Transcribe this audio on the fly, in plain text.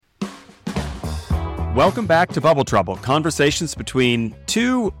Welcome back to Bubble Trouble, conversations between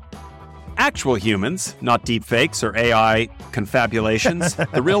two actual humans, not deepfakes or AI confabulations,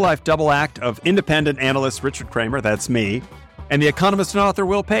 the real-life double act of independent analyst Richard Kramer, that's me, and the economist and author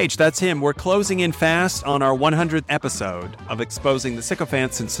Will Page, that's him. We're closing in fast on our 100th episode of exposing the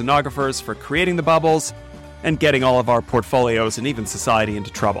sycophants and stenographers for creating the bubbles and getting all of our portfolios and even society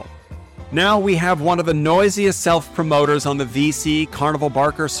into trouble. Now we have one of the noisiest self-promoters on the VC Carnival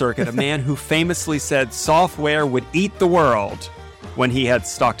Barker circuit, a man who famously said software would eat the world when he had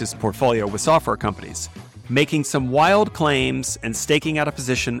stocked his portfolio with software companies, making some wild claims and staking out a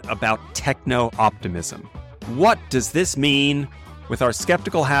position about techno-optimism. What does this mean? With our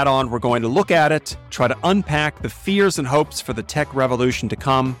skeptical hat on, we're going to look at it, try to unpack the fears and hopes for the tech revolution to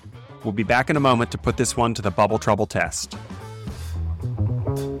come. We'll be back in a moment to put this one to the Bubble Trouble test.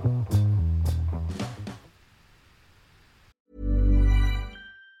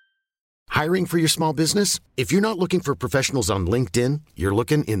 Hiring for your small business? If you're not looking for professionals on LinkedIn, you're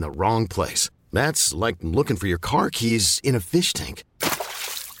looking in the wrong place. That's like looking for your car keys in a fish tank.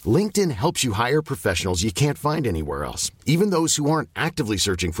 LinkedIn helps you hire professionals you can't find anywhere else, even those who aren't actively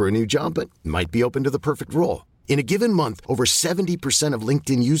searching for a new job but might be open to the perfect role. In a given month, over 70% of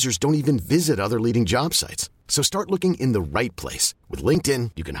LinkedIn users don't even visit other leading job sites. So start looking in the right place. With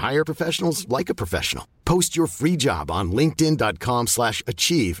LinkedIn, you can hire professionals like a professional. Post your free job on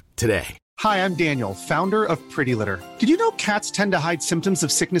linkedin.com/achieve today. Hi, I'm Daniel, founder of Pretty Litter. Did you know cats tend to hide symptoms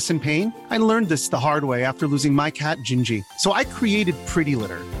of sickness and pain? I learned this the hard way after losing my cat, Gingy. So I created Pretty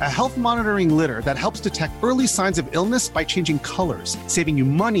Litter, a health monitoring litter that helps detect early signs of illness by changing colors, saving you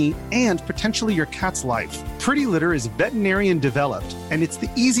money and potentially your cat's life. Pretty Litter is veterinarian developed, and it's the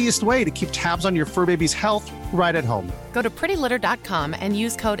easiest way to keep tabs on your fur baby's health right at home. Go to prettylitter.com and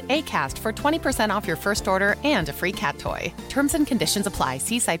use code ACAST for 20% off your first order and a free cat toy. Terms and conditions apply.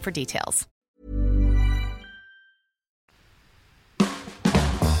 See site for details.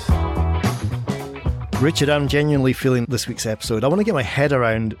 Richard, I'm genuinely feeling this week's episode. I want to get my head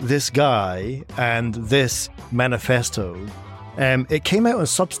around this guy and this manifesto. It came out on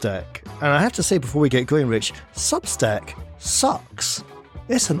Substack, and I have to say before we get going, Rich, Substack sucks.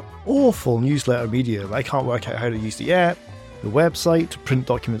 It's an awful newsletter medium. I can't work out how to use the app, the website, to print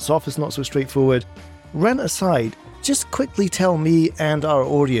documents off is not so straightforward. Rant aside, just quickly tell me and our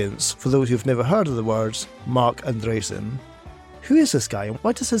audience, for those who've never heard of the words Marc Andreessen, who is this guy and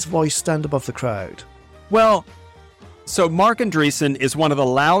why does his voice stand above the crowd? Well, so Marc Andreessen is one of the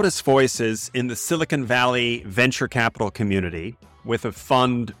loudest voices in the Silicon Valley venture capital community, with a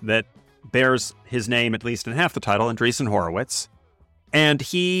fund that bears his name, at least in half the title, Andreessen Horowitz. And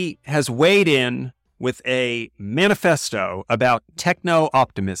he has weighed in with a manifesto about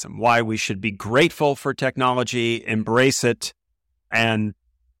techno-optimism, why we should be grateful for technology, embrace it, and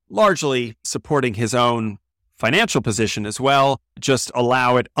largely supporting his own financial position as well, just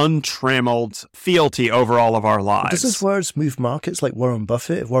allow it untrammeled fealty over all of our lives. Does his words move markets like Warren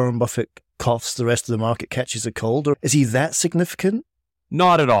Buffett? If Warren Buffett coughs, the rest of the market catches a cold? Or is he that significant?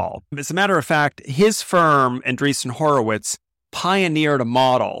 Not at all. As a matter of fact, his firm, Andreessen Horowitz, pioneered a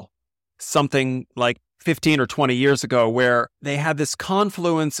model something like 15 or 20 years ago where they had this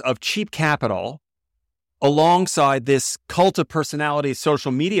confluence of cheap capital alongside this cult of personality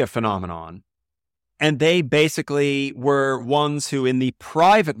social media phenomenon. And they basically were ones who in the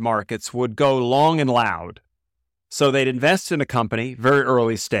private markets would go long and loud. So they'd invest in a company, very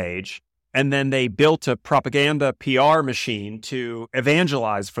early stage, and then they built a propaganda PR machine to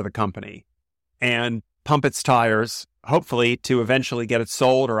evangelize for the company and pump its tires, hopefully to eventually get it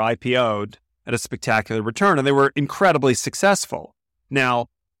sold or IPO'd at a spectacular return. And they were incredibly successful. Now,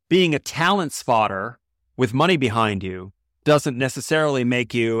 being a talent spotter with money behind you doesn't necessarily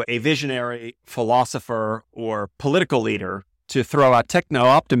make you a visionary philosopher or political leader to throw out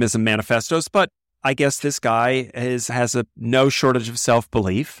techno-optimism manifestos, but I guess this guy has a no shortage of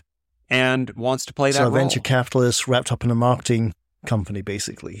self-belief and wants to play that role. So a venture capitalist wrapped up in a marketing company,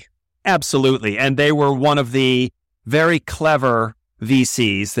 basically. Absolutely. And they were one of the very clever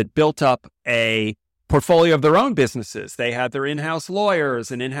VCs that built up a portfolio of their own businesses. They had their in-house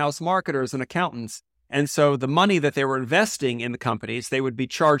lawyers and in-house marketers and accountants. And so the money that they were investing in the companies, they would be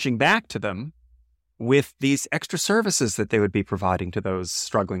charging back to them with these extra services that they would be providing to those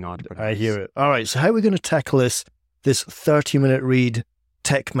struggling entrepreneurs. I hear it. All right. So how are we going to tackle this 30-minute read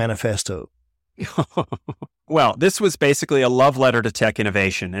tech manifesto? Well, this was basically a love letter to tech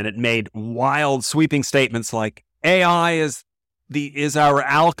innovation, and it made wild, sweeping statements like AI is our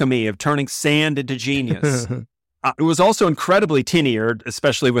alchemy of turning sand into genius. It was also incredibly tin-eared,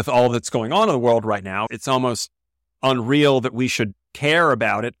 especially with all that's going on in the world right now. It's almost unreal that we should care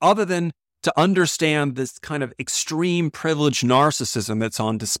about it, other than to understand this kind of extreme privileged narcissism that's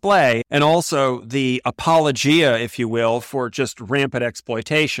on display, and also the apologia, if you will, for just rampant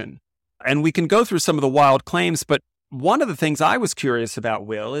exploitation. And we can go through some of the wild claims, but one of the things I was curious about,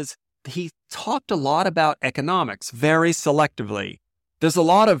 Will, is he talked a lot about economics very selectively. There's a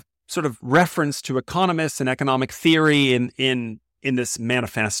lot of sort of reference to economists and economic theory in this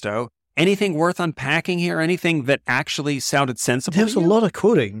manifesto. Anything worth unpacking here? Anything that actually sounded sensible? There was a lot of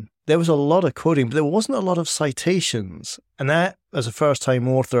quoting. But there wasn't a lot of citations. And that, as a first-time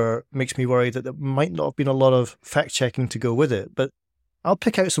author, makes me worry that there might not have been a lot of fact-checking to go with it. But I'll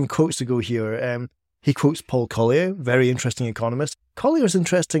pick out some quotes to go here. He quotes Paul Collier, very interesting economist. Collier is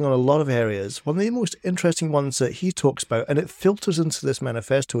interesting on a lot of areas. One of the most interesting ones that he talks about, and it filters into this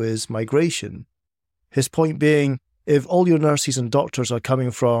manifesto, is migration. His point being, if all your nurses and doctors are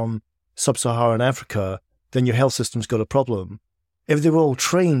coming from sub-Saharan Africa, then your health system's got a problem. If they were all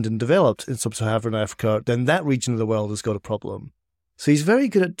trained and developed in sub-Saharan Africa, then that region of the world has got a problem. So he's very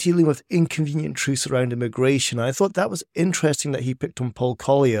good at dealing with inconvenient truths around immigration. I thought that was interesting that he picked on Paul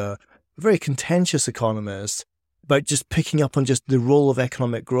Collier, a very contentious economist, about just picking up on just the role of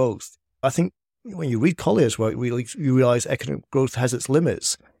economic growth. I think when you read Collier's work, you realise economic growth has its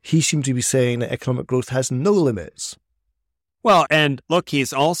limits. He seemed to be saying that economic growth has no limits. Well, and look,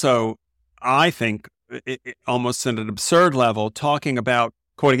 he's also, I think, almost at an absurd level, talking about,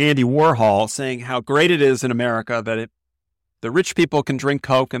 quoting Andy Warhol, saying how great it is in America that the rich people can drink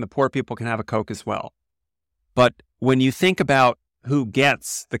Coke and the poor people can have a Coke as well. But when you think about who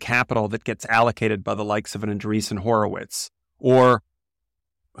gets the capital that gets allocated by the likes of an Andreessen Horowitz, or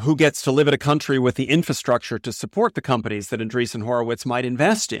who gets to live in a country with the infrastructure to support the companies that Andreessen Horowitz might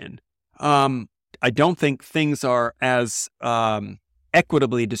invest in, I don't think things are as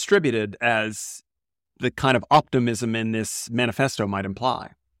equitably distributed as the kind of optimism in this manifesto might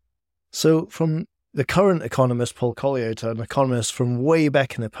imply. So from the current economist, Paul Collier, to an economist from way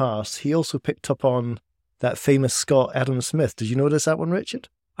back in the past, he also picked up on that famous Scot, Adam Smith. Did you notice that one, Richard?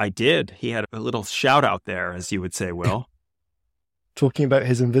 I did. He had a little shout out there, as you would say, Will. Talking about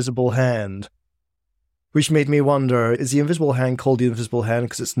his invisible hand, which made me wonder, is the invisible hand called the invisible hand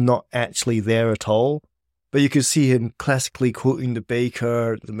because it's not actually there at all? But you could see him classically quoting the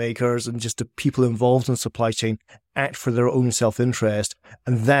baker, the makers, and just the people involved in the supply chain act for their own self-interest.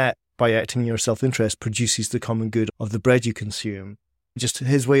 And that, by acting in your self-interest, produces the common good of the bread you consume. Just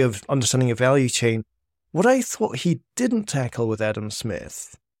his way of understanding a value chain. What I thought he didn't tackle with Adam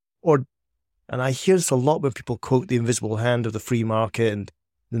Smith, and I hear this a lot when people quote the invisible hand of the free market and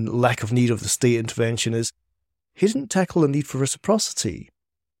the lack of need of the state intervention, is he didn't tackle the need for reciprocity.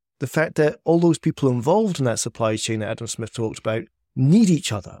 The fact that all those people involved in that supply chain that Adam Smith talked about need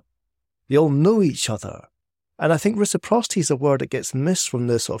each other. They all know each other. And I think reciprocity is a word that gets missed from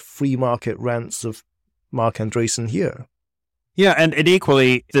the sort of free market rants of Mark Andreessen here. Yeah, and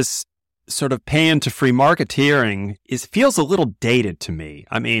equally, this sort of pay into free marketeering feels a little dated to me.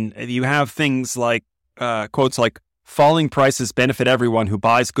 I mean, you have things like, quotes like, falling prices benefit everyone who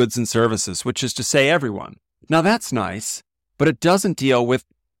buys goods and services, which is to say everyone. Now that's nice, but it doesn't deal with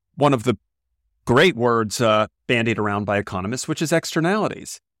one of the great words bandied around by economists, which is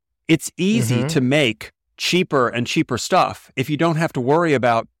externalities. It's easy to make cheaper and cheaper stuff if you don't have to worry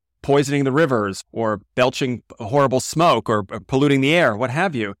about poisoning the rivers or belching horrible smoke or polluting the air, what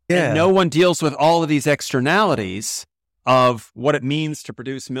have you. Yeah. And no one deals with all of these externalities of what it means to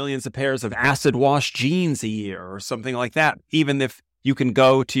produce millions of pairs of acid wash jeans a year or something like that, even if you can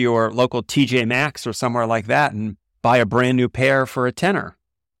go to your local TJ Maxx or somewhere like that and buy a brand new pair for a tenner.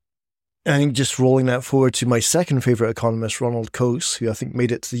 I think just rolling that forward to my second favourite economist, Ronald Coase, who I think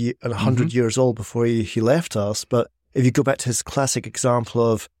made it to 100 years old before he left us. But if you go back to his classic example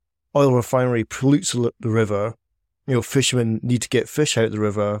of oil refinery pollutes the river, fishermen need to get fish out of the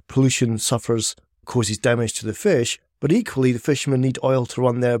river, pollution causes damage to the fish, but equally the fishermen need oil to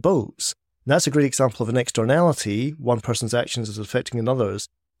run their boats. And that's a great example of an externality, one person's actions is affecting another's,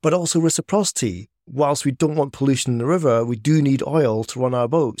 but also reciprocity. Whilst we don't want pollution in the river, we do need oil to run our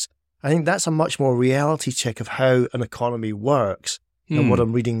boats. I think that's a much more reality check of how an economy works than what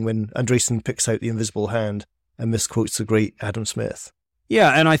I'm reading when Andreessen picks out the invisible hand and misquotes the great Adam Smith. Yeah,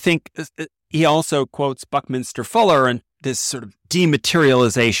 and I think he also quotes Buckminster Fuller and this sort of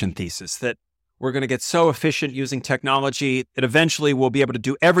dematerialization thesis that we're going to get so efficient using technology that eventually we'll be able to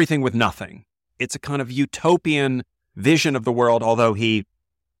do everything with nothing. It's a kind of utopian vision of the world, although he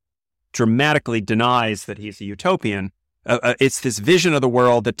dramatically denies that he's a utopian. It's this vision of the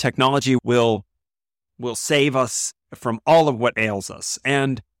world that technology will save us from all of what ails us.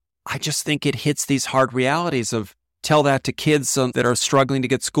 And I just think it hits these hard realities of tell that to kids that are struggling to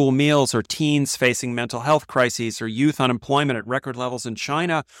get school meals, or teens facing mental health crises, or youth unemployment at record levels in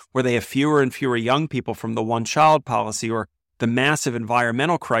China, where they have fewer and fewer young people from the one-child policy, or the massive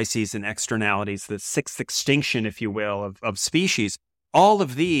environmental crises and externalities, the sixth extinction, if you will, of species. All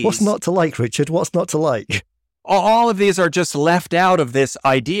of these... What's not to like, Richard? What's not to like? All of these are just left out of this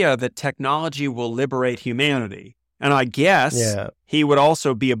idea that technology will liberate humanity. And I guess he would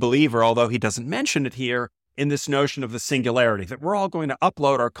also be a believer, although he doesn't mention it here, in this notion of the singularity, that we're all going to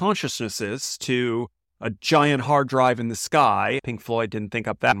upload our consciousnesses to a giant hard drive in the sky. Pink Floyd didn't think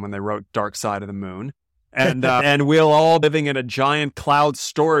up that when they wrote Dark Side of the Moon. And we'll all living in a giant cloud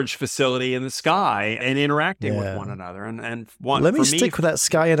storage facility in the sky and interacting with one another. Let me stick with that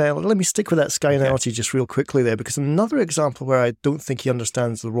sky analogy just real quickly there, because another example where I don't think he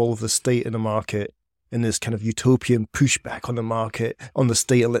understands the role of the state in the market, in this kind of utopian pushback on the market, on the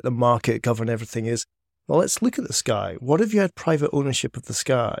state, and let the market govern everything is, well, let's look at the sky. What if you had private ownership of the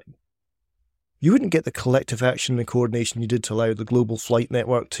sky? You wouldn't get the collective action and coordination you did to allow the global flight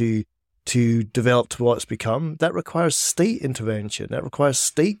network to develop to what it's become. That requires state intervention. That requires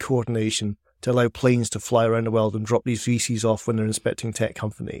state coordination to allow planes to fly around the world and drop these VCs off when they're inspecting tech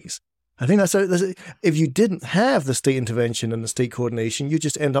companies. I think if you didn't have the state intervention and the state coordination, you'd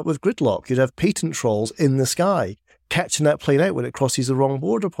just end up with gridlock. You'd have patent trolls in the sky, catching that plane out when it crosses the wrong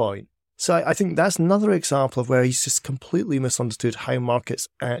border point. So I think that's another example of where he's just completely misunderstood how markets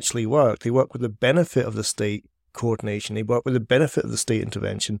actually work. They work with the benefit of the state coordination. They work with the benefit of the state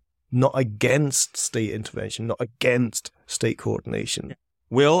intervention, not against state intervention, not against state coordination.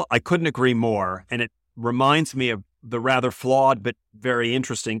 Will, I couldn't agree more. And it reminds me of the rather flawed but very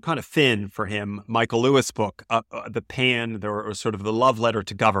interesting, kind of thin for him, Michael Lewis book, The Pan, or sort of the love letter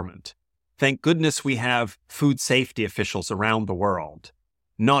to government. Thank goodness we have food safety officials around the world,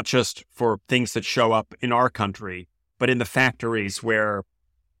 not just for things that show up in our country, but in the factories where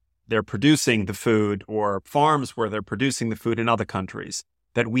they're producing the food, or farms where they're producing the food in other countries,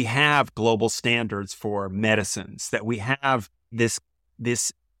 that we have global standards for medicines, that we have this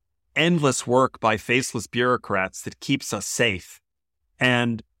endless work by faceless bureaucrats that keeps us safe.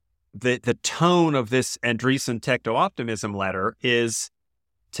 And the tone of this Andreessen techno-optimism letter is,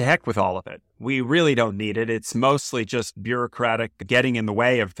 to heck with all of it. We really don't need it. It's mostly just bureaucratic getting in the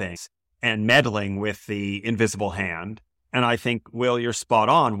way of things and meddling with the invisible hand. And I think, Will, you're spot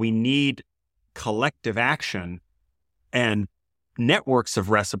on. We need collective action and networks of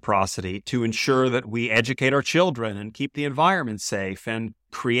reciprocity to ensure that we educate our children and keep the environment safe and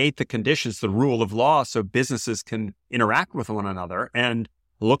create the conditions, the rule of law, so businesses can interact with one another, and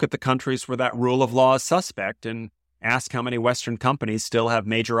look at the countries where that rule of law is suspect and ask how many Western companies still have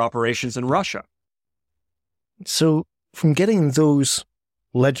major operations in Russia. So from getting those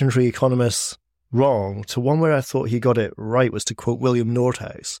legendary economists wrong to one where I thought he got it right was to quote William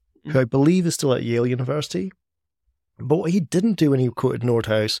Nordhaus, who I believe is still at Yale University. But what he didn't do when he quoted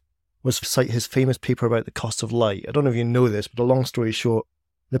Nordhaus was cite his famous paper about the cost of light. I don't know if you know this, but a long story short,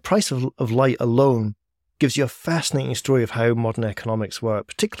 the price of light alone gives you a fascinating story of how modern economics work,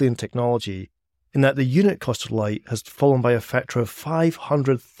 particularly in technology, in that the unit cost of light has fallen by a factor of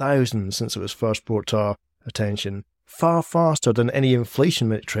 500,000 since it was first brought to our attention, far faster than any inflation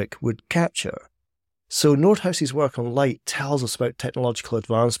metric would capture. So Nordhaus's work on light tells us about technological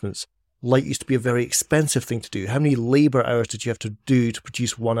advancements. Light used to be a very expensive thing to do. How many labor hours did you have to do to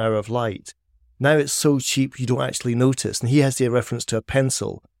produce 1 hour of light? Now it's so cheap you don't actually notice. And he has the reference to a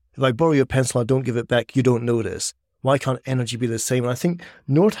pencil. If I borrow your pencil and I don't give it back, you don't notice. Why can't energy be the same? And I think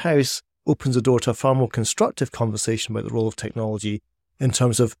Nordhaus opens the door to a far more constructive conversation about the role of technology in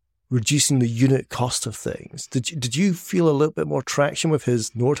terms of reducing the unit cost of things. Did you feel a little bit more traction with his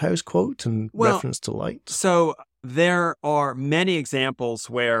Nordhaus quote and reference to light? So there are many examples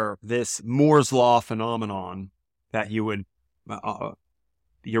where this Moore's Law phenomenon that you're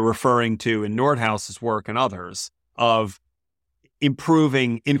referring to in Nordhaus's work and others, of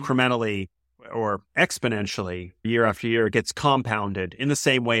improving incrementally or exponentially year after year, gets compounded in the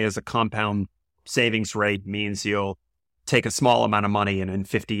same way as a compound savings rate means you'll take a small amount of money and in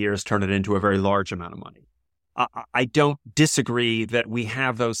 50 years turn it into a very large amount of money. I don't disagree that we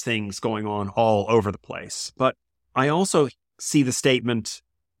have those things going on all over the place, but I also see the statement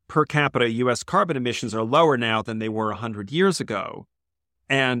per capita U.S. carbon emissions are lower now than they were 100 years ago.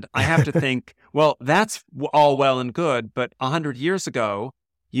 And I have to think, well, that's all well and good, but 100 years ago,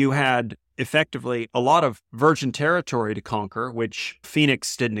 you had effectively a lot of virgin territory to conquer, which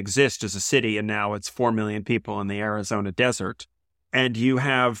Phoenix didn't exist as a city, and now it's 4 million people in the Arizona desert. And you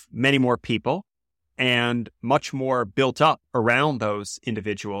have many more people and much more built up around those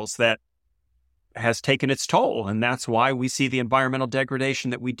individuals that has taken its toll. And that's why we see the environmental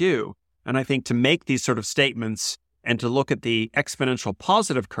degradation that we do. And I think to make these sort of statements and to look at the exponential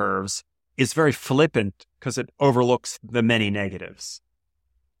positive curves is very flippant because it overlooks the many negatives.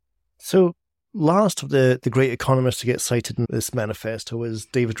 So last of the great economists to get cited in this manifesto is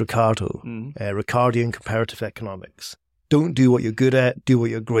David Ricardo, Ricardian comparative economics. Don't do what you're good at, do what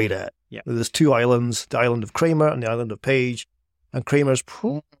you're great at. Yeah. There's two islands, the island of Kramer and the island of Page. And Kramer's,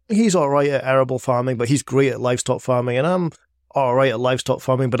 he's all right at arable farming, but he's great at livestock farming. And I'm all right at livestock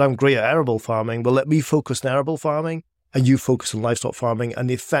farming, but I'm great at arable farming. Well, let me focus on arable farming and you focus on livestock farming. And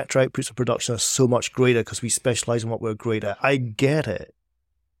the factory outputs of production are so much greater because we specialize in what we're great at. I get it.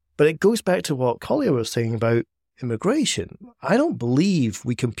 But it goes back to what Collier was saying about immigration. I don't believe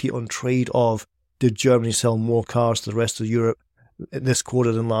we compete on trade of did Germany sell more cars to the rest of Europe this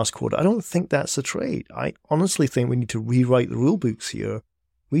quarter than last quarter. I don't think that's a trade. I honestly think we need to rewrite the rule books here.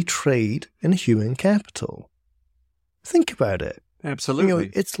 We trade in human capital. Think about it.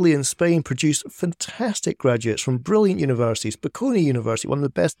 Absolutely. Italy and Spain produce fantastic graduates from brilliant universities. Bocconi University, one of the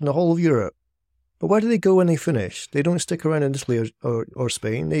best in the whole of Europe. But where do they go when they finish? They don't stick around in Italy or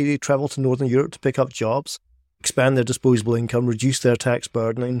Spain. They travel to Northern Europe to pick up jobs, expand their disposable income, reduce their tax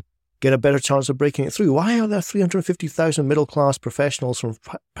burden, and get a better chance of breaking it through. Why are there 350,000 middle-class professionals from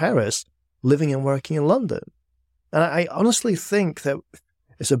Paris living and working in London? And I honestly think that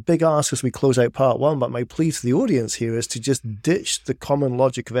it's a big ask as we close out part one, but my plea to the audience here is to just ditch the common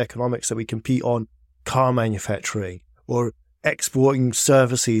logic of economics that we compete on car manufacturing or exporting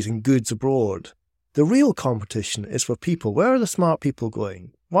services and goods abroad. The real competition is for people. Where are the smart people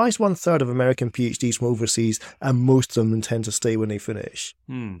going? Why is 1/3 of American PhDs from overseas and most of them intend to stay when they finish?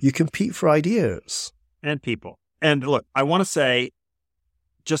 You compete for ideas. And people. And look, I want to say,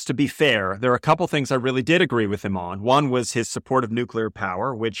 just to be fair, there are a couple things I really did agree with him on. One was his support of nuclear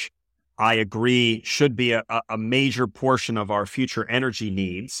power, which I agree should be a major portion of our future energy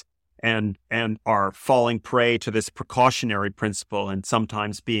needs. And are falling prey to this precautionary principle and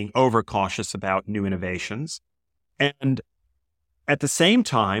sometimes being overcautious about new innovations. And at the same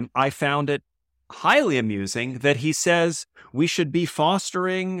time, I found it highly amusing that he says we should be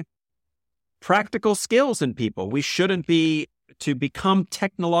fostering practical skills in people. We shouldn't be, to become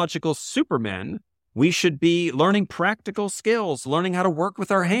technological supermen, we should be learning practical skills, learning how to work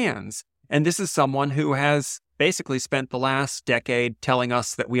with our hands. And this is someone who has basically spent the last decade telling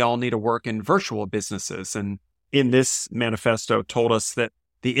us that we all need to work in virtual businesses. And in this manifesto told us that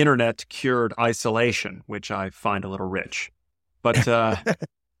the internet cured isolation, which I find a little rich. But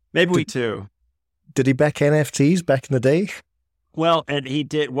maybe we too. Did he back NFTs back in the day? Well, and he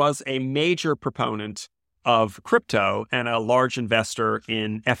was a major proponent of crypto and a large investor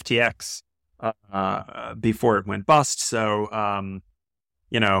in FTX before it went bust. So,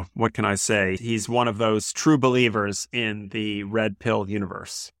 what can I say? He's one of those true believers in the red pill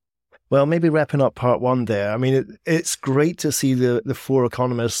universe. Well, maybe wrapping up part one there. I mean, it's great to see the four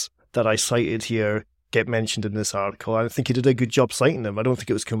economists that I cited here get mentioned in this article. I think he did a good job citing them. I don't think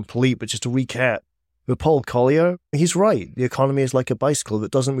it was complete, but just to recap, with Paul Collier, he's right. The economy is like a bicycle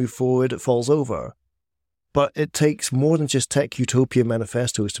that doesn't move forward, it falls over. But it takes more than just tech utopia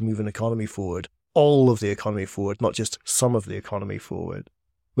manifestos to move an economy forward. All of the economy forward, not just some of the economy forward.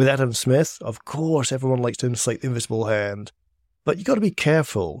 With Adam Smith, of course, everyone likes to cite the invisible hand. But you got to be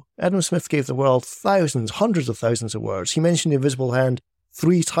careful. Adam Smith gave the world thousands, hundreds of thousands of words. He mentioned the invisible hand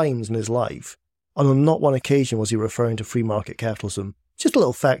 3 times in his life. And on not one occasion was he referring to free market capitalism. Just a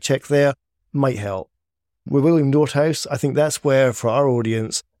little fact check there might help. With William Nordhaus, I think that's where, for our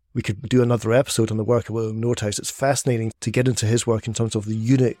audience, we could do another episode on the work of William Nordhaus. It's fascinating to get into his work in terms of the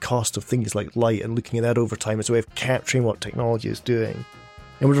unit cost of things like light and looking at that over time as a way of capturing what technology is doing.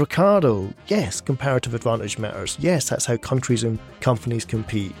 And with Ricardo, yes, comparative advantage matters. Yes, that's how countries and companies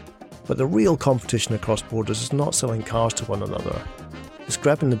compete. But the real competition across borders is not selling cars to one another. It's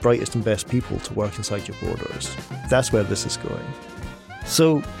grabbing the brightest and best people to work inside your borders. That's where this is going.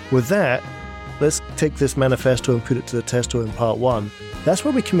 So, with that, let's take this manifesto and put it to the testo in part 1. That's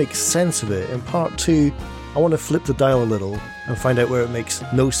where we can make sense of it. In part 2, I want to flip the dial a little and find out where it makes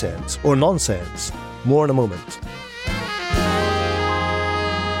no sense, or nonsense. More in a moment.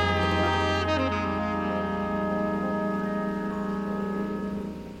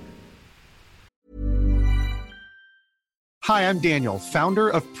 Hi, I'm Daniel, founder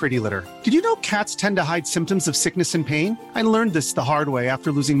of Pretty Litter. Did you know cats tend to hide symptoms of sickness and pain? I learned this the hard way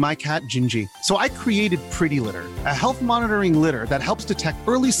after losing my cat, Gingy. So I created Pretty Litter, a health monitoring litter that helps detect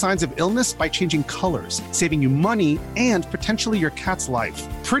early signs of illness by changing colors, saving you money and potentially your cat's life.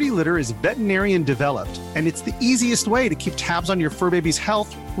 Pretty Litter is veterinarian developed, and it's the easiest way to keep tabs on your fur baby's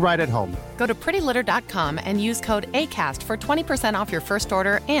health right at home. Go to prettylitter.com and use code ACAST for 20% off your first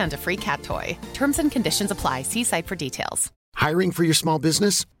order and a free cat toy. Terms and conditions apply. See site for details. Hiring for your small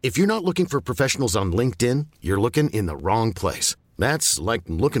business? If you're not looking for professionals on LinkedIn, you're looking in the wrong place. That's like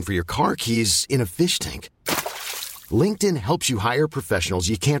looking for your car keys in a fish tank. LinkedIn helps you hire professionals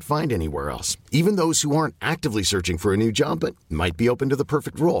you can't find anywhere else, even those who aren't actively searching for a new job but might be open to the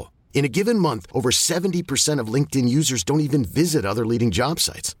perfect role. In a given month, over 70% of LinkedIn users don't even visit other leading job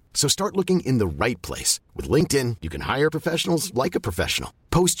sites. So start looking in the right place. With LinkedIn, you can hire professionals like a professional.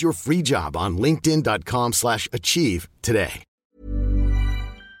 Post your free job on linkedin.com/achieve today.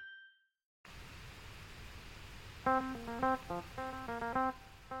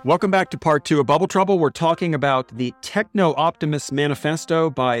 Welcome back to part 2 of Bubble Trouble. We're talking about the Techno Optimist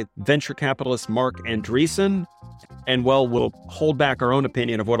Manifesto by venture capitalist Marc Andreessen. And well, we'll hold back our own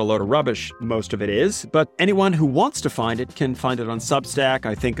opinion of what a load of rubbish most of it is. But anyone who wants to find it can find it on Substack.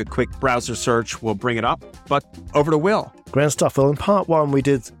 I think a quick browser search will bring it up. But over to Will. Grand stuff. Well, in part 1, we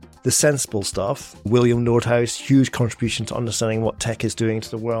did the sensible stuff. William Nordhaus, huge contribution to understanding what tech is doing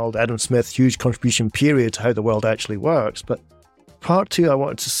to the world. Adam Smith, huge contribution, period, to how the world actually works. But part 2, I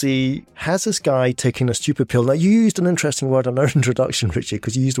wanted to see, has this guy taken a stupid pill? Now, you used an interesting word in our introduction, Richie,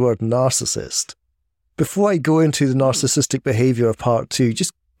 because you used the word narcissist. Before I go into the narcissistic behavior of part 2,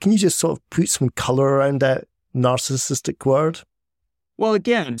 can you just sort of put some color around that narcissistic word? Well,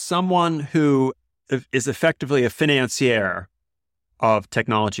 again, someone who is effectively a financier of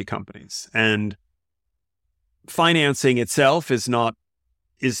technology companies, and financing itself is not,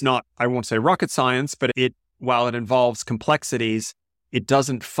 I won't say rocket science, but while it involves complexities, it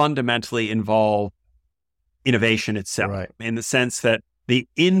doesn't fundamentally involve innovation itself, right, in the sense that the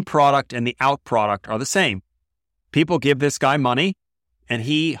in product and the out product are the same. People give this guy money, and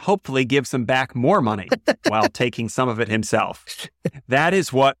he hopefully gives them back more money while taking some of it himself. That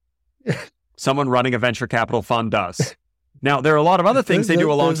is what someone running a venture capital fund does. Now, there are a lot of other things they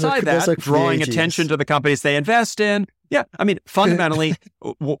do alongside that, drawing attention to the companies they invest in. Yeah, I mean, fundamentally,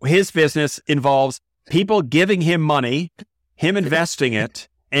 his business involves people giving him money, him investing it,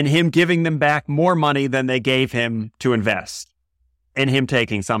 and him giving them back more money than they gave him to invest. And him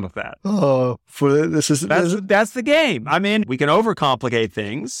taking some of that. That's the game. I mean, we can overcomplicate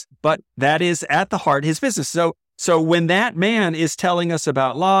things, but that is at the heart of his business. So when that man is telling us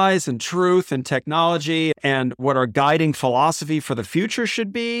about lies and truth and technology and what our guiding philosophy for the future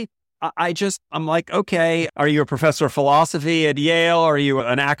should be, I'm like, okay, are you a professor of philosophy at Yale? Are you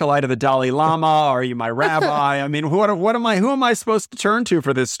an acolyte of the Dalai Lama? Are you my rabbi? I mean, who am I supposed to turn to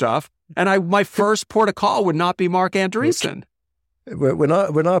for this stuff? And my first port of call would not be Marc Andreessen. When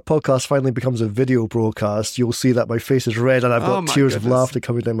our podcast finally becomes a video broadcast, you'll see that my face is red and I've got tears of laughter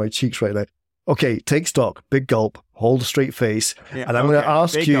coming down my cheeks right now. Okay, take stock, big gulp, hold a straight face, and I'm going to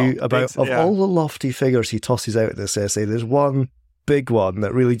ask you about, all the lofty figures he tosses out in this essay, there's one big one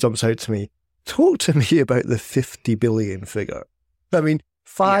that really jumps out to me. Talk to me about the 50 billion figure. I mean,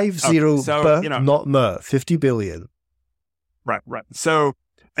 50, not mer, 50 billion. Right. So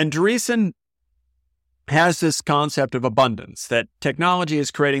Andreessen has this concept of abundance, that technology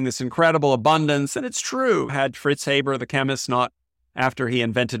is creating this incredible abundance. And it's true. Had Fritz Haber, the chemist, not after he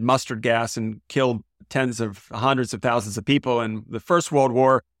invented mustard gas and killed hundreds of thousands of people in the First World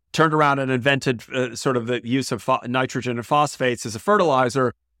War, turned around and invented sort of the use of nitrogen and phosphates as a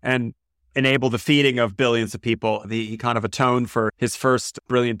fertilizer and enabled the feeding of billions of people. He kind of atoned for his first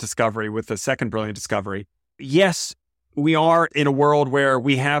brilliant discovery with the second brilliant discovery. Yes, we are in a world where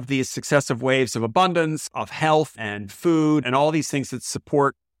we have these successive waves of abundance, of health and food, and all these things that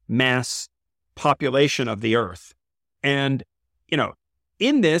support mass population of the earth. And,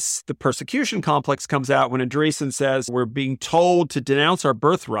 in this, the persecution complex comes out when Andreessen says we're being told to denounce our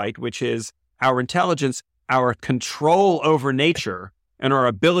birthright, which is our intelligence, our control over nature, and our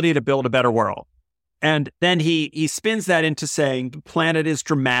ability to build a better world. And then he spins that into saying the planet is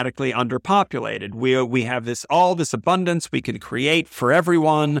dramatically underpopulated. We have all this abundance we can create for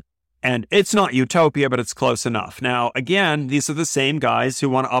everyone, and it's not utopia, but it's close enough. Now, again, these are the same guys who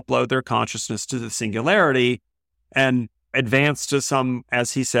want to upload their consciousness to the singularity and advance to some,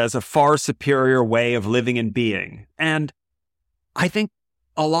 as he says, a far superior way of living and being. And I think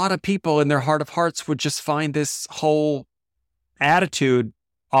a lot of people in their heart of hearts would just find this whole attitude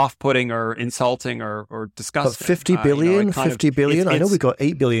off-putting or insulting or disgusting. But 50 billion? 50 billion? I know we got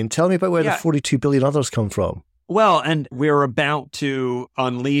 8 billion. Tell me about where the 42 billion others come from. Well, and we're about to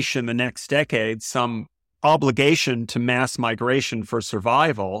unleash in the next decade some obligation to mass migration for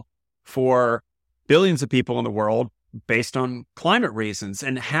survival for billions of people in the world based on climate reasons,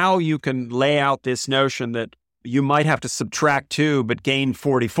 and how you can lay out this notion that you might have to subtract 2 but gain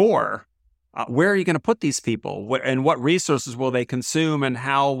 44. Where are you going to put these people? And what resources will they consume? And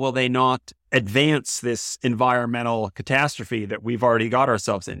how will they not advance this environmental catastrophe that we've already got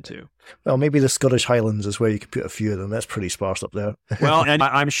ourselves into? Well, maybe the Scottish Highlands is where you could put a few of them. That's pretty sparse up there. Well, and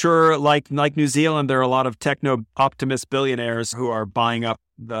I'm sure, like New Zealand, there are a lot of techno optimist billionaires who are buying up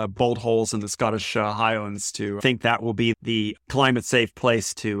the bolt holes in the Scottish Highlands to think that will be the climate safe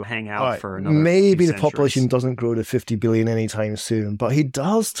place to hang out for another maybe few the population centuries. doesn't grow to 50 billion anytime soon, but he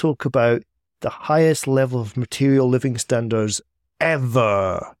does talk about the highest level of material living standards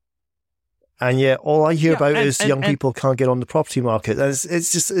ever. And yet all I hear about is young people can't get on the property market. It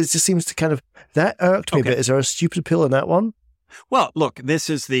just seems to kind of, that irked me a bit. Is there a stupid pill in that one? Well, look, this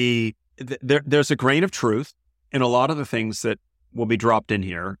is there's a grain of truth in a lot of the things that will be dropped in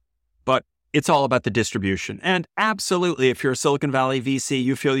here, but it's all about the distribution. And absolutely, if you're a Silicon Valley VC,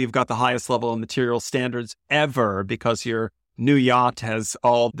 you feel you've got the highest level of material standards ever because your new yacht has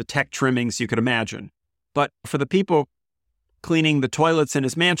all the tech trimmings you could imagine. But for the people cleaning the toilets in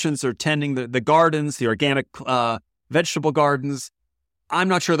his mansions or tending the gardens, the organic vegetable gardens, I'm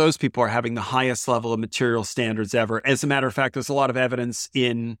not sure those people are having the highest level of material standards ever. As a matter of fact, there's a lot of evidence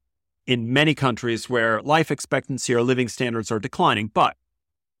in many countries where life expectancy or living standards are declining. But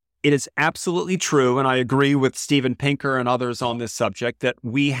it is absolutely true, and I agree with Steven Pinker and others on this subject, that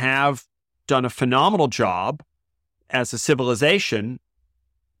we have done a phenomenal job as a civilization,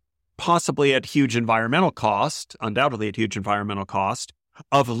 possibly at huge environmental cost, undoubtedly at huge environmental cost,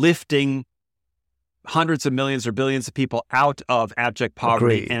 of lifting hundreds of millions or billions of people out of abject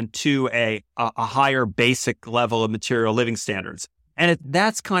poverty and to a higher basic level of material living standards. And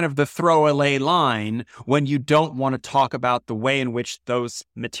that's kind of the throwaway line when you don't want to talk about the way in which those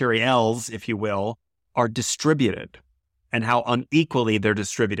materials, if you will, are distributed and how unequally they're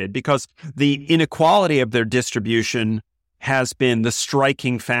distributed, because the inequality of their distribution has been the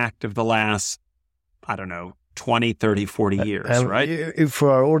striking fact of the last, 20, 30, 40 years, right? For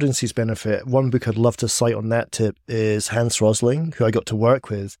our audience's benefit, one book I'd love to cite on that tip is Hans Rosling, who I got to work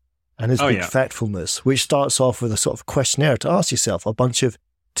with, and his book Factfulness, which starts off with a sort of questionnaire to ask yourself a bunch of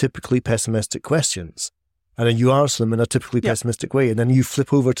typically pessimistic questions. And then you answer them in a typically pessimistic way. And then you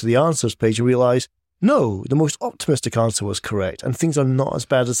flip over to the answers page and realize, no, the most optimistic answer was correct. And things are not as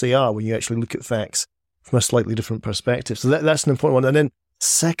bad as they are when you actually look at facts from a slightly different perspective. So that's an important one. And then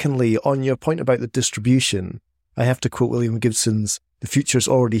secondly, on your point about the distribution, I have to quote William Gibson's "The future's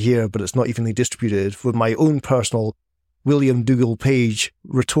already here, but it's not evenly distributed," with my own personal William Dougal Page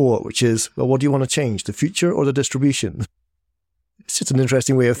retort, which is, well, what do you want to change, the future or the distribution? It's just an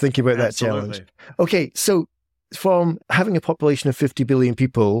interesting way of thinking about that challenge. Okay, so from having a population of 50 billion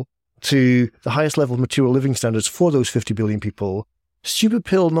people to the highest level of material living standards for those 50 billion people, stupid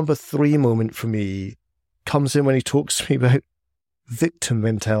pill number 3 moment for me comes in when he talks to me about victim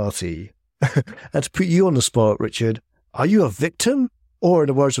mentality. And to put you on the spot, Richard, are you a victim? Or in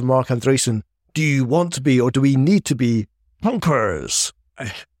the words of Mark Andreessen, do you want to be or do we need to be punkers?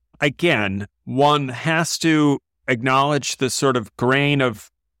 Again, one has to acknowledge the sort of grain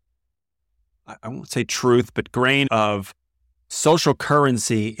of, I won't say truth, but grain of social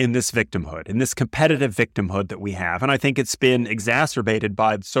currency in this victimhood, in this competitive victimhood that we have. And I think it's been exacerbated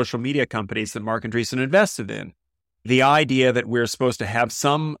by the social media companies that Mark Andreessen invested in. The idea that we're supposed to have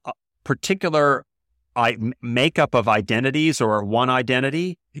some particular makeup of identities or one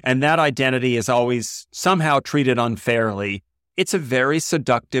identity, and that identity is always somehow treated unfairly. It's a very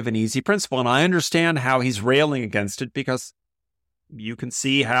seductive and easy principle, and I understand how he's railing against it because you can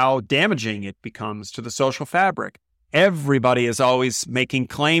see how damaging it becomes to the social fabric. Everybody is always making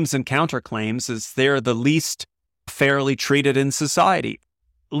claims and counterclaims as they're the least fairly treated in society.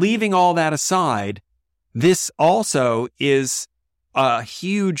 Leaving all that aside, this also is a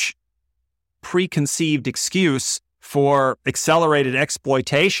huge preconceived excuse for accelerated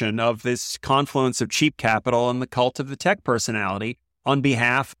exploitation of this confluence of cheap capital and the cult of the tech personality on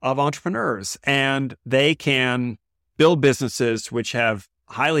behalf of entrepreneurs. And they can build businesses which have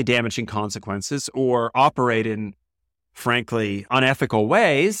highly damaging consequences or operate in, frankly, unethical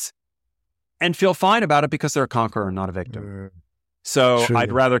ways and feel fine about it because they're a conqueror, not a victim. So True.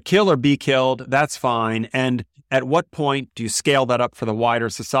 I'd rather kill or be killed. That's fine. And at what point do you scale that up for the wider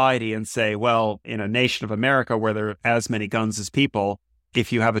society and say, well, in a nation of America where there are as many guns as people,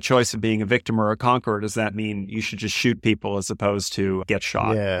 if you have a choice of being a victim or a conqueror, does that mean you should just shoot people as opposed to get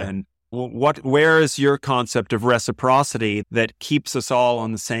shot? Yeah. And where is your concept of reciprocity that keeps us all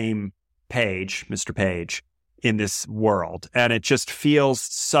on the same page, Mr. Page, in this world? And it just feels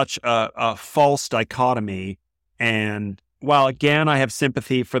such a false dichotomy. And while, again, I have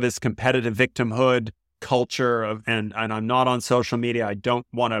sympathy for this competitive victimhood culture of, and I'm not on social media. I don't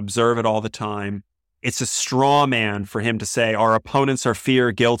want to observe it all the time. It's a straw man for him to say our opponents are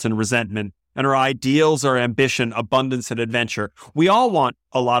fear, guilt, and resentment, and our ideals are ambition, abundance, and adventure. We all want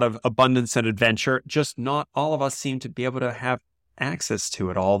a lot of abundance and adventure, just not all of us seem to be able to have access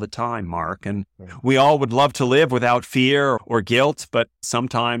to it all the time, Mark. And we all would love to live without fear or guilt, but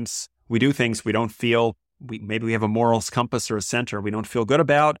sometimes we do things we don't feel, maybe we have a morals compass or a center we don't feel good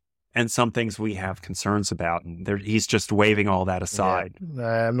about, and some things we have concerns about. And he's just waving all that aside.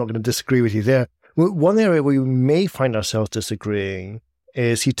 Yeah. I'm not going to disagree with you there. One area where we may find ourselves disagreeing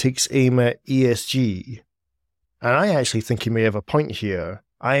is he takes aim at ESG. And I actually think he may have a point here.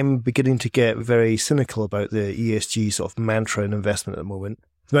 I'm beginning to get very cynical about the ESG sort of mantra in investment at the moment.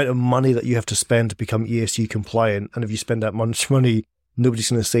 The amount of money that you have to spend to become ESG compliant. And if you spend that much money, nobody's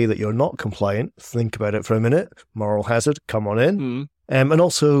going to say that you're not compliant. Think about it for a minute. Moral hazard, come on in. And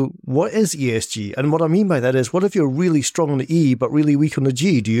also, what is ESG? And what I mean by that is, what if you're really strong on the E but really weak on the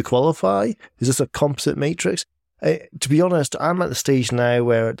G? Do you qualify? Is this a composite matrix? To be honest, I'm at the stage now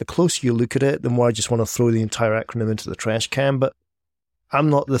where the closer you look at it, the more I just want to throw the entire acronym into the trash can. But I'm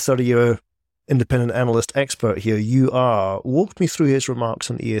not the 30-year independent analyst expert here. You are. Walk me through his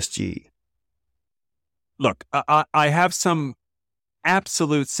remarks on ESG. Look, I have some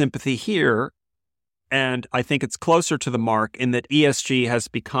absolute sympathy here. And I think it's closer to the mark in that ESG has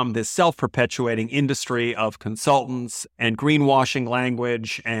become this self-perpetuating industry of consultants and greenwashing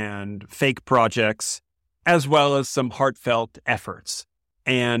language and fake projects, as well as some heartfelt efforts.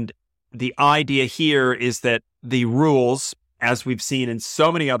 And the idea here is that the rules, as we've seen in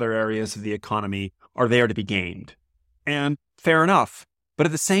so many other areas of the economy, are there to be gamed. And fair enough. But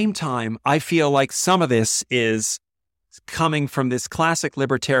at the same time, I feel like some of this is coming from this classic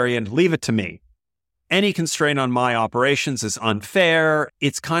libertarian, leave it to me. Any constraint on my operations is unfair.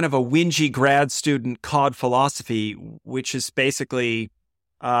 It's kind of a whingy grad student COD philosophy, which is basically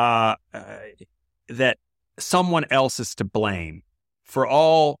that someone else is to blame. For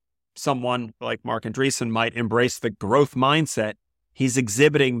all someone like Marc Andreessen might embrace the growth mindset, he's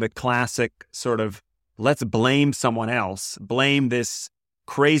exhibiting the classic sort of let's blame someone else, blame this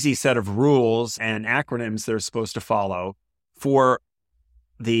crazy set of rules and acronyms they're supposed to follow for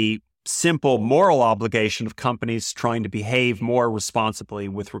the simple moral obligation of companies trying to behave more responsibly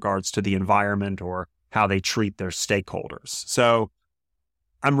with regards to the environment or how they treat their stakeholders. So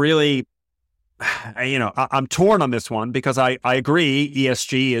I'm really, I'm torn on this one because I agree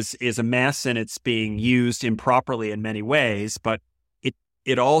ESG is a mess and it's being used improperly in many ways, but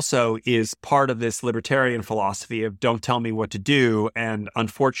it also is part of this libertarian philosophy of don't tell me what to do. And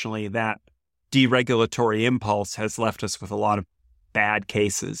unfortunately, that deregulatory impulse has left us with a lot of bad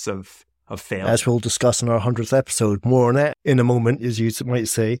cases of failure. As we'll discuss in our 100th episode. More on that in a moment, as you might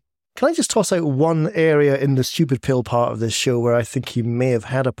say. Can I just toss out one area in the stupid pill part of this show where I think he may have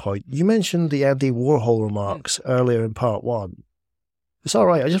had a point? You mentioned the Andy Warhol remarks earlier in part 1. It's all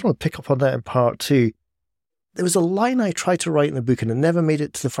right. I just want to pick up on that in part 2. There was a line I tried to write in the book and it never made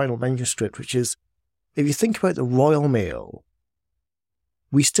it to the final manuscript, which is, if you think about the Royal Mail,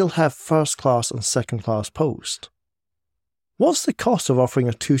 we still have first class and second class post. What's the cost of offering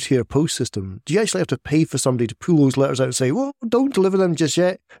a 2-tier post system? Do you actually have to pay for somebody to pull those letters out and say, well, don't deliver them just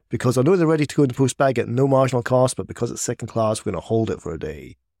yet, because I know they're ready to go in the post bag at no marginal cost, but because it's second class, we're going to hold it for a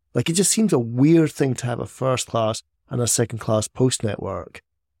day. Like, it just seems a weird thing to have a first class and a second class post network.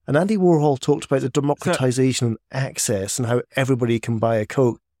 And Andy Warhol talked about the democratization and access and how everybody can buy a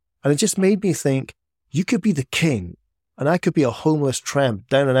Coke. And it just made me think, you could be the king, and I could be a homeless tramp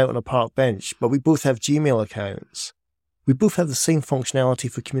down and out on a park bench, but we both have Gmail accounts. We both have the same functionality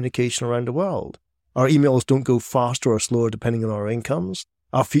for communication around the world. Our emails don't go faster or slower depending on our incomes.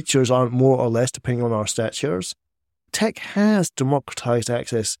 Our features aren't more or less depending on our statures. Tech has democratized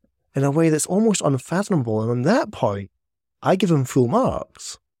access in a way that's almost unfathomable. And on that point, I give him full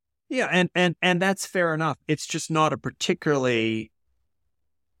marks. Yeah, and that's fair enough. It's just not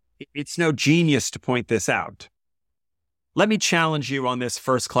it's no genius to point this out. Let me challenge you on this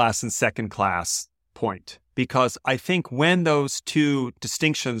first class and second class point, because I think when those two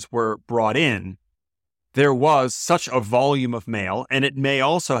distinctions were brought in, there was such a volume of mail, and it may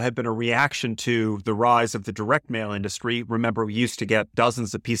also have been a reaction to the rise of the direct mail industry. Remember, we used to get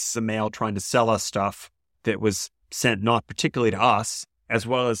dozens of pieces of mail trying to sell us stuff that was sent not particularly to us, as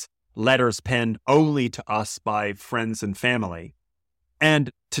well as letters penned only to us by friends and family.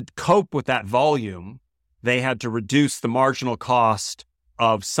 And to cope with that volume, they had to reduce the marginal cost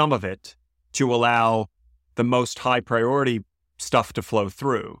of some of it to allow the most high priority stuff to flow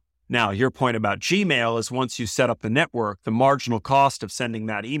through. Now, your point about Gmail is once you set up the network, the marginal cost of sending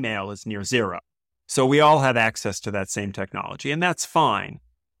that email is near zero. So we all have access to that same technology, and that's fine.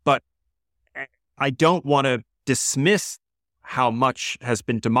 But I don't want to dismiss how much has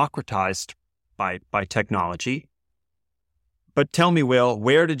been democratized by technology. But tell me, Will,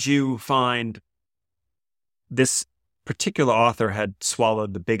 where did you find this particular author had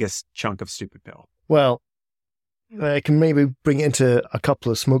swallowed the biggest chunk of stupid pill? Well, I can maybe bring it into a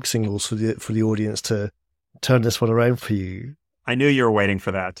couple of smoke signals for the audience to turn this one around for you. I knew you were waiting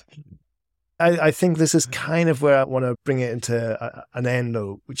for that. I think this is kind of where I want to bring it into an end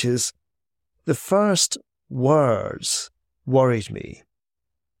note, which is the first words worried me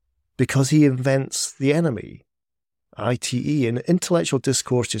because he invents the enemy. ITE, in intellectual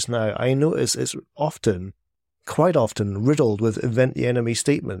discourse just now, I notice it's quite often riddled with invent the enemy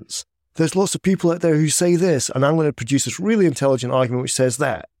statements. There's lots of people out there who say this, and I'm going to produce this really intelligent argument which says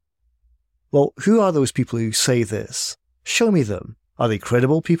that. Well, who are those people who say this? Show me them. Are they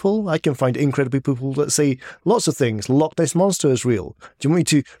credible people? I can find incredible people that say lots of things. Loch Ness Monster is real. Do you want me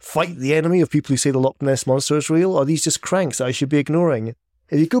to fight the enemy of people who say the Loch Ness Monster is real? Or are these just cranks that I should be ignoring?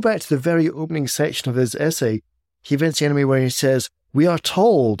 If you go back to the very opening section of his essay, he invents the enemy where he says, we are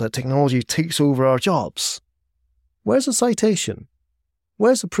told that technology takes over our jobs. Where's the citation?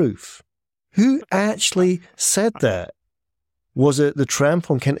 Where's the proof? Who actually said that? Was it the tramp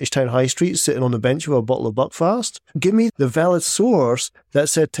on Kentish Town High Street sitting on the bench with a bottle of Buckfast? Give me the valid source that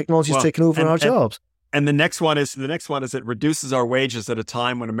said technology is taking over our jobs. And the next one is it reduces our wages at a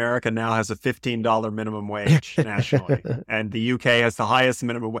time when America now has a $15 minimum wage nationally, and the UK has the highest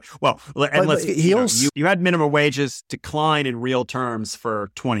minimum wage. Well, and you had minimum wages decline in real terms for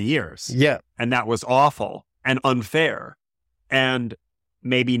 20 years. Yeah, and that was awful and unfair. And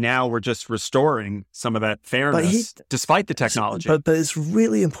maybe now we're just restoring some of that fairness despite the technology. But it's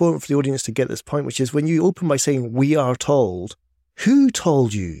really important for the audience to get this point, which is when you open by saying we are told, who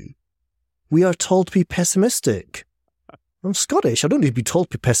told you? We are told to be pessimistic. I'm Scottish. I don't need to be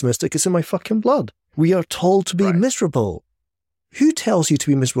told to be pessimistic. It's in my fucking blood. We are told to be miserable. Who tells you to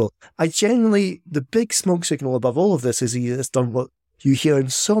be miserable? The big smoke signal above all of this is he has done what you hear in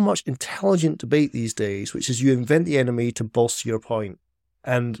so much intelligent debate these days, which is you invent the enemy to bolster your point.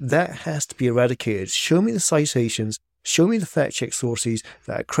 And that has to be eradicated. Show me the citations, show me the fact check sources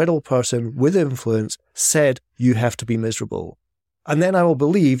that a credible person with influence said you have to be miserable. And then I will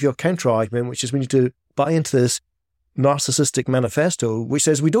believe your counter-argument, which is we need to buy into this narcissistic manifesto, which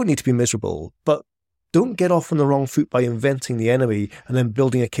says we don't need to be miserable, but don't get off on the wrong foot by inventing the enemy and then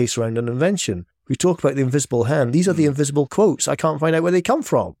building a case around an invention. We talk about the invisible hand. These are the invisible quotes. I can't find out where they come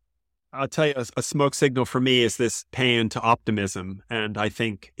from. I'll tell you, a smoke signal for me is this paean to optimism. And I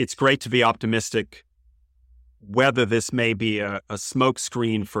think it's great to be optimistic, whether this may be a smoke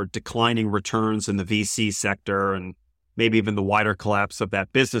screen for declining returns in the VC sector and maybe even the wider collapse of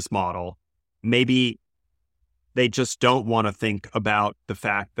that business model. Maybe they just don't want to think about the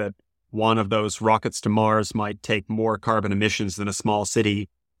fact that one of those rockets to Mars might take more carbon emissions than a small city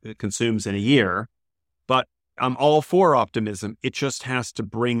consumes in a year. But I'm all for optimism. It just has to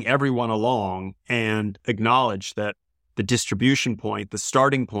bring everyone along and acknowledge that the distribution point, the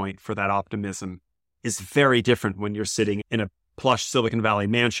starting point for that optimism is very different when you're sitting in a plush Silicon Valley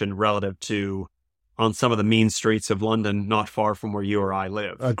mansion relative to on some of the mean streets of London, not far from where you or I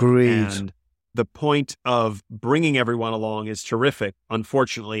live. Agreed. And the point of bringing everyone along is terrific.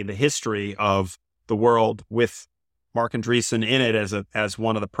 Unfortunately, the history of the world with Mark Andreessen in it as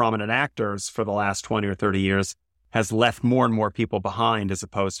one of the prominent actors for the last 20 or 30 years has left more and more people behind as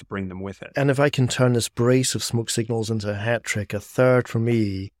opposed to bring them with it. And if I can turn this brace of smoke signals into a hat trick, a third for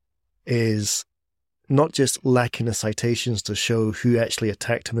me is not just lacking the citations to show who actually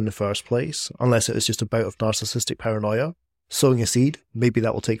attacked him in the first place, unless it was just a bout of narcissistic paranoia, sowing a seed, maybe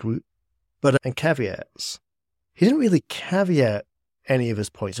that will take root, but in caveats. He didn't really caveat any of his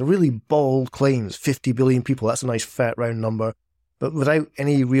points. They're really bold claims, 50 billion people, that's a nice fat round number, but without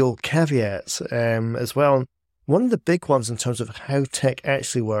any real caveats as well. One of the big ones in terms of how tech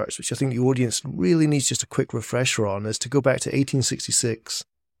actually works, which I think the audience really needs just a quick refresher on, is to go back to 1866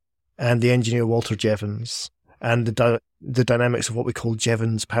 and the engineer Walter Jevons and the dynamics of what we call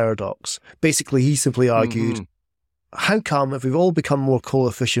Jevons paradox. Basically, he simply argued, how come if we've all become more coal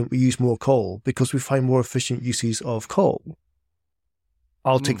efficient, we use more coal? Because we find more efficient uses of coal.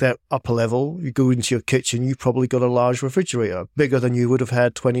 I'll take that up a level. You go into your kitchen, you've probably got a large refrigerator, bigger than you would have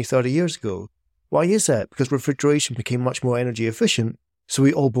had 20, 30 years ago. Why is that? Because refrigeration became much more energy efficient, so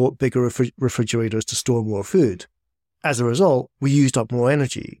we all bought bigger refrigerators to store more food. As a result, we used up more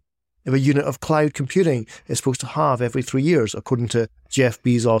energy. If a unit of cloud computing is supposed to halve every 3 years, according to Jeff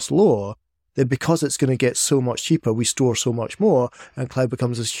Bezos' law, that because it's going to get so much cheaper, we store so much more, and cloud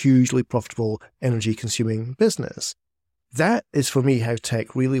becomes this hugely profitable energy-consuming business. That is, for me, how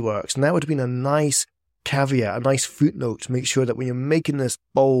tech really works. And that would have been a nice caveat, a nice footnote to make sure that when you're making this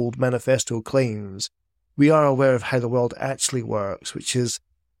bold manifesto claims, we are aware of how the world actually works, which is,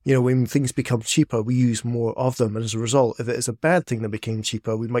 when things become cheaper, we use more of them. And as a result, if it is a bad thing that became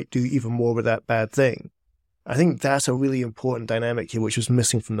cheaper, we might do even more with that bad thing. I think that's a really important dynamic here, which was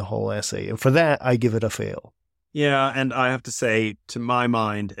missing from the whole essay. And for that, I give it a fail. Yeah, and I have to say, to my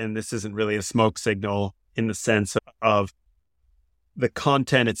mind, and this isn't really a smoke signal in the sense of the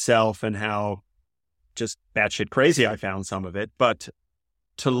content itself and how just batshit crazy I found some of it, but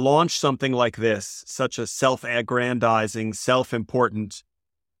to launch something like this, such a self-aggrandizing, self-important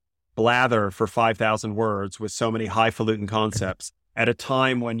blather for 5,000 words with so many highfalutin concepts at a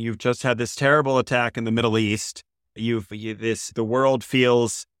time when you've just had this terrible attack in the Middle East, the world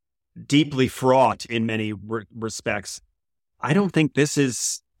feels deeply fraught in many respects. I don't think this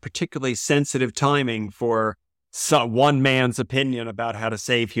is particularly sensitive timing for one man's opinion about how to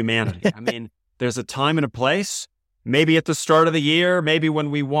save humanity. I mean, there's a time and a place, maybe at the start of the year, maybe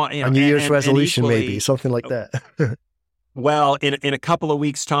when we want... a New Year's resolution, maybe, something like that. Well, in a couple of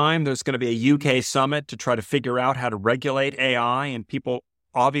weeks' time, there's going to be a UK summit to try to figure out how to regulate AI, and people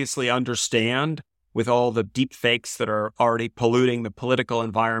obviously understand, with all the deep fakes that are already polluting the political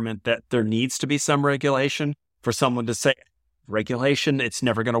environment, that there needs to be some regulation. For someone to say, regulation, it's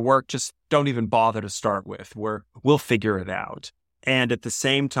never going to work, just don't even bother to start with. We'll figure it out. And at the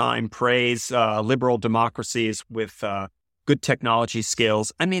same time, praise liberal democracies with good technology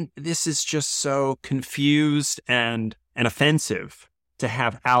skills. I mean, this is just so confused and offensive to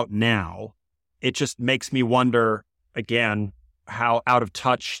have out now. It just makes me wonder, again, how out of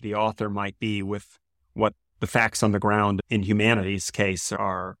touch the author might be with what the facts on the ground in humanity's case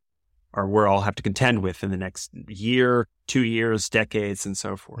are we'll all have to contend with in the next year, 2 years, decades, and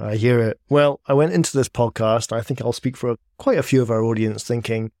so forth. I hear it. Well, I went into this podcast, I think I'll speak for quite a few of our audience,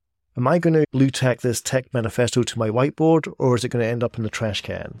 thinking, am I going to blue-tack this tech manifesto to my whiteboard, or is it going to end up in the trash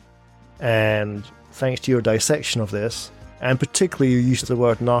can? And thanks to your dissection of this, and particularly your use of the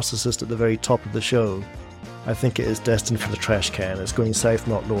word narcissist at the very top of the show, I think it is destined for the trash can. It's going south,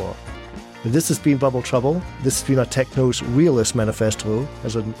 not north. But this has been Bubble Trouble. This has been a Techno's Realist Manifesto,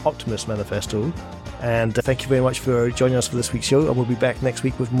 as an Optimist Manifesto. And thank you very much for joining us for this week's show, and we'll be back next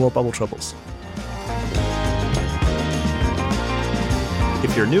week with more Bubble Troubles.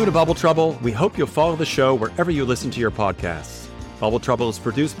 If you're new to Bubble Trouble, we hope you'll follow the show wherever you listen to your podcasts. Bubble Trouble is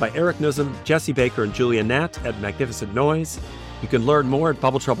produced by Eric Nuzum, Jesse Baker, and Julia Natt at Magnificent Noise. You can learn more at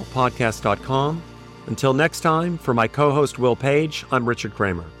BubbleTroublePodcast.com. Until next time, for my co-host Will Page, I'm Richard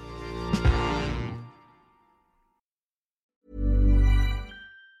Kramer.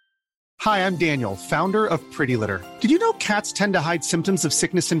 Hi, I'm Daniel, founder of Pretty Litter. Did you know cats tend to hide symptoms of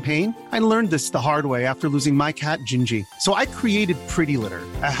sickness and pain? I learned this the hard way after losing my cat, Gingy. So I created Pretty Litter,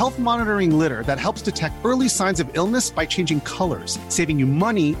 a health monitoring litter that helps detect early signs of illness by changing colors, saving you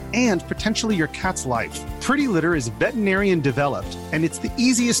money and potentially your cat's life. Pretty Litter is veterinarian developed, and it's the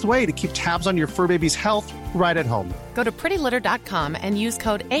easiest way to keep tabs on your fur baby's health right at home. Go to prettylitter.com and use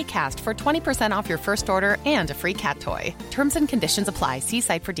code ACAST for 20% off your first order and a free cat toy. Terms and conditions apply. See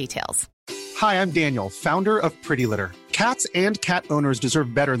site for details. Hi, I'm Daniel, founder of Pretty Litter. Cats and cat owners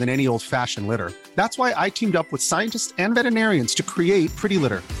deserve better than any old-fashioned litter. That's why I teamed up with scientists and veterinarians to create Pretty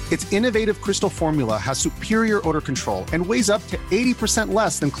Litter. Its innovative crystal formula has superior odor control and weighs up to 80%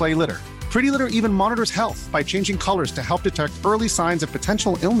 less than clay litter. Pretty Litter even monitors health by changing colors to help detect early signs of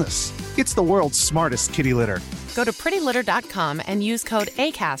potential illness. It's the world's smartest kitty litter. Go to prettylitter.com and use code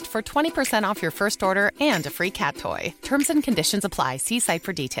ACAST for 20% off your first order and a free cat toy. Terms and conditions apply. See site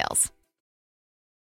for details.